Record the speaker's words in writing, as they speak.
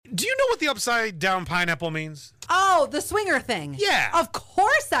the upside down pineapple means? Oh, the swinger thing. Yeah. Of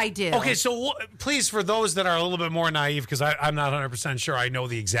course I do. Okay, so please, for those that are a little bit more naive, because I'm not 100% sure I know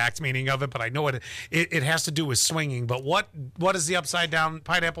the exact meaning of it, but I know it has to do with swinging. But what does the upside down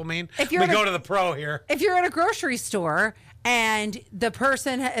pineapple mean? If you're go to the pro here. If you're at a grocery store and the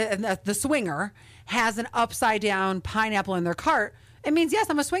person, the swinger, has an upside down pineapple in their cart, it means, yes,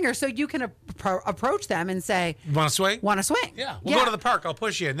 I'm a swinger. So you can approach them and say, Want to swing? Want to swing? Yeah. We'll go to the park. I'll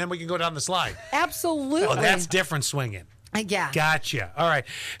push you, and then we can go down the slide. Absolutely. Oh, that's different swinging. Yeah. Gotcha. All right.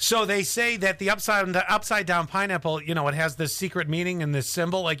 So they say that the upside down pineapple, it has this secret meaning and this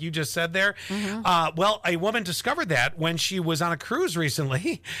symbol, like you just said there. Mm-hmm. Well, a woman discovered that when she was on a cruise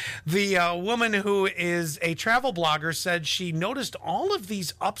recently. The woman who is a travel blogger said she noticed all of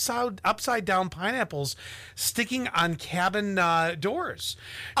these upside down pineapples sticking on cabin doors.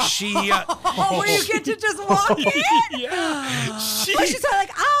 She where you get to just walk in? Yeah. She's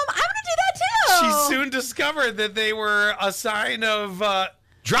like, I'm gonna do that too. She soon discovered that they were a sign of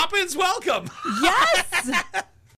drop-ins welcome. Yes.